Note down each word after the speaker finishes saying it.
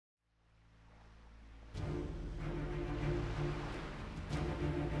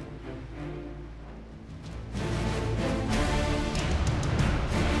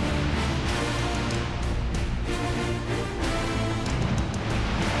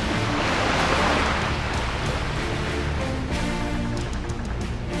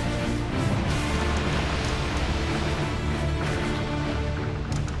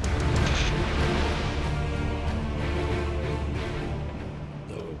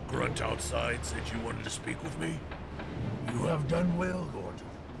grunt outside said you wanted to speak with me? You have done well, Gorton.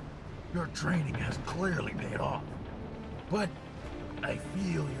 Your training has clearly paid off. But I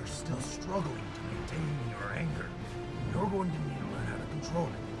feel you're still struggling to maintain your anger. You're going to need to learn how to control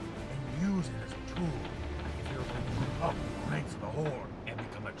it and use it as a tool if you're going to move up in the ranks of the Horde and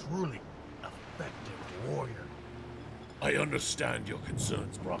become a truly effective warrior. I understand your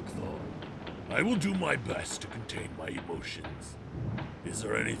concerns, Brockthal. I will do my best to contain my emotions. Is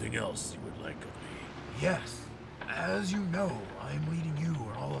there anything else you would like of me? Yes. As you know, I am leading you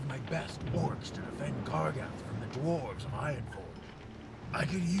and all of my best orcs to defend Kargath from the dwarves of Ironforge. I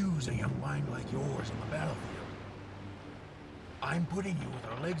could use a young mind like yours on the battlefield. I'm putting you with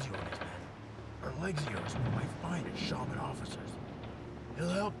Arlegzior's men. Arlegzior is one of my finest shaman officers. He'll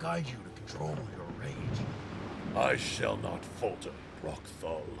help guide you to control your rage. I shall not falter,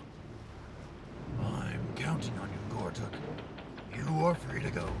 Brockthal. I'm counting on you, Gortuk. You are free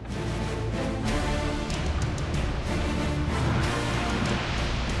to go.